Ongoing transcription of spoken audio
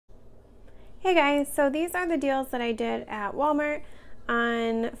Hey guys, so these are the deals that I did at Walmart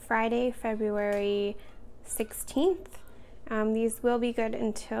on Friday, February 16th. These will be good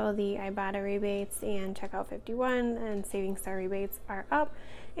until the Ibotta rebates and Checkout 51 and Savings Star rebates are up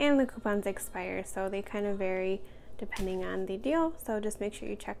and the coupons expire, so they kind of vary depending on the deal, so just make sure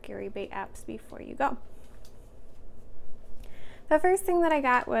you check your rebate apps before you go. The first thing that I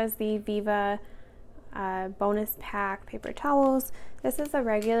got was the Viva bonus pack paper towels. This is a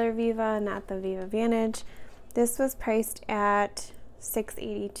regular Viva, not the Viva Vantage. This was priced at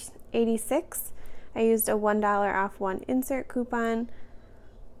 $6.86. I used a $1 off one insert coupon,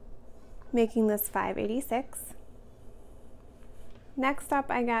 making this $5.86. Next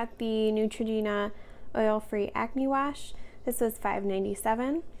up, I got the Neutrogena oil-free acne wash. This was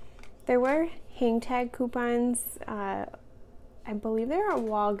 $5.97. There were hang tag coupons. I believe they were at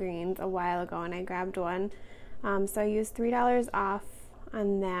Walgreens a while ago, and I grabbed one. So I used $3 off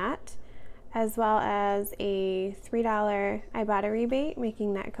on that, as well as a $3 Ibotta rebate,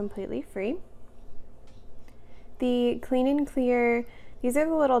 making that completely free. The Clean and Clear, these are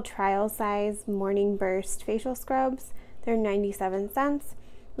the little trial size morning burst facial scrubs. They're 97 cents.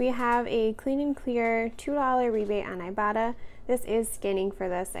 We have a Clean and Clear $2 rebate on Ibotta. This is scanning for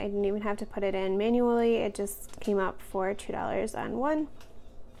this. I didn't even have to put it in manually. It just came up for $2 on one.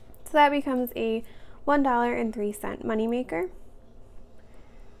 So that becomes a $1.03 Moneymaker.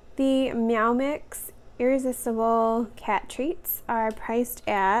 The Meow Mix Irresistible Cat Treats are priced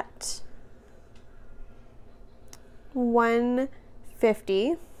at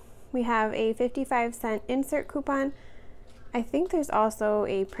 $1.50. We have a 55-cent insert coupon. I think there's also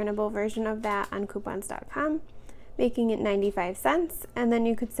a printable version of that on coupons.com, making it 95 cents, and then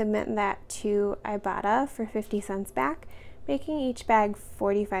you could submit that to Ibotta for 50 cents back, making each bag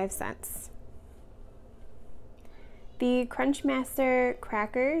 45 cents. The Crunchmaster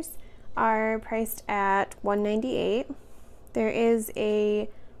crackers are priced at $1.98. There is a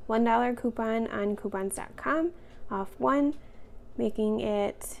 $1 coupon on coupons.com off one, making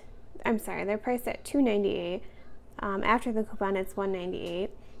it, they're priced at $2.98. After the coupon, it's $1.98.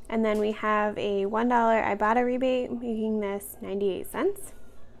 And then we have a $1 Ibotta rebate, making this 98 cents.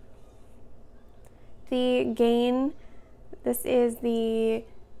 The Gain, this is the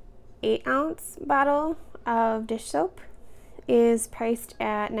 8-ounce bottle of dish soap, is priced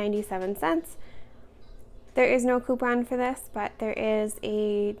at 97 cents. There is no coupon for this, but there is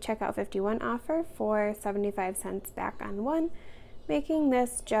a Checkout 51 offer for 75 cents back on one, making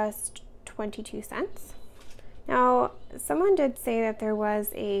this just 22 cents. Now, someone did say that there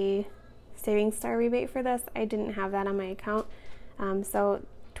was a Savings Star rebate for this. I didn't have that on my account, so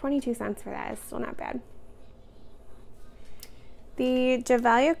 22 cents for that is still not bad. The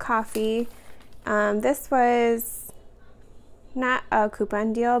Javalia coffee, this was not a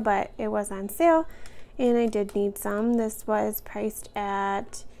coupon deal, but it was on sale, and I did need some. This was priced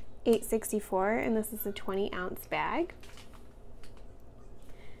at $8.64, and this is a 20-ounce bag.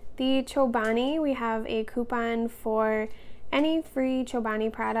 The Chobani, we have a coupon for any free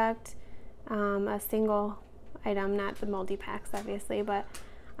Chobani product, a single item, not the multi-packs obviously, but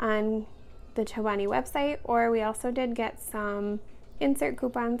on the Chobani website, or we also did get some insert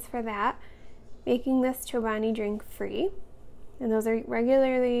coupons for that, making this Chobani drink free, and those are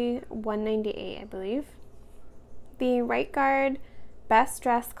regularly $1.98, I believe. The Right Guard Best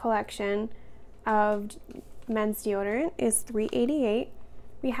Dress collection of men's deodorant is $3.88.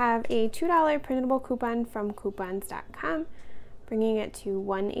 We have a $2 printable coupon from coupons.com, bringing it to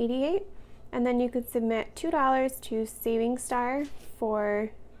 $1.88, and then you could submit $2 to Savings Star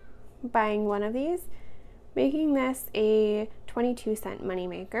for buying one of these, making this a 22-cent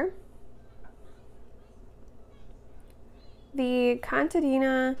Moneymaker. The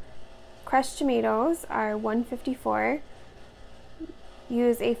Contadina crushed tomatoes are $1.54.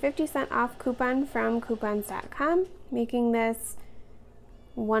 Use a 50-cent off coupon from coupons.com, making this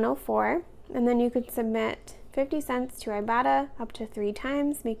 $1.04, and then you could submit 50 cents to Ibotta up to 3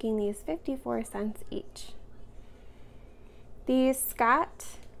 times, making these 54 cents each. The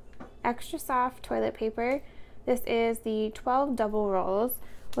Scott Extra Soft Toilet Paper, this is the 12 double rolls,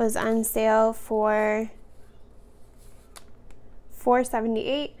 was on sale for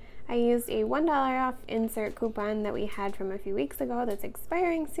 $4.78. I used a $1 off insert coupon that we had from a few weeks ago that's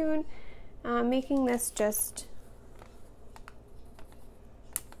expiring soon, making this just,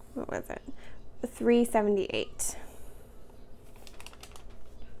 what was it, $3.78.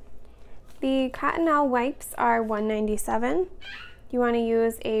 The Cottonelle wipes are $1.97. You want to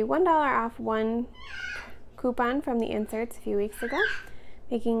use a $1 off one coupon from the inserts a few weeks ago,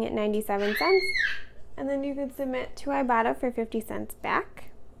 making it 97 cents. And then you could submit to Ibotta for 50 cents back.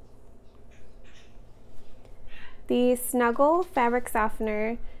 the Snuggle fabric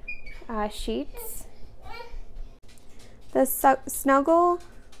softener sheets. The Snuggle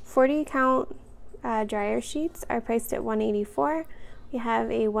 40 count dryer sheets are priced at $184. We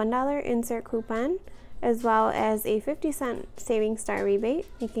have a $1 insert coupon as well as a 50-cent Saving Star rebate,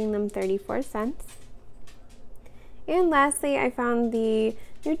 making them 34 cents. And lastly, I found the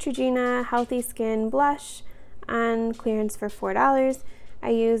Neutrogena Healthy Skin Blush on clearance for $4. I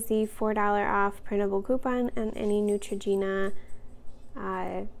used the $4 off printable coupon on any Neutrogena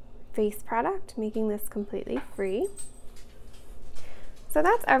face product, making this completely free. So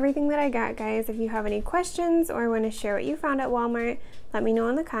that's everything that I got, guys. If you have any questions or want to share what you found at Walmart, let me know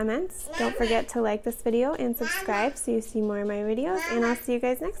in the comments. Don't forget to like this video and subscribe so you see more of my videos, and I'll see you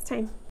guys next time.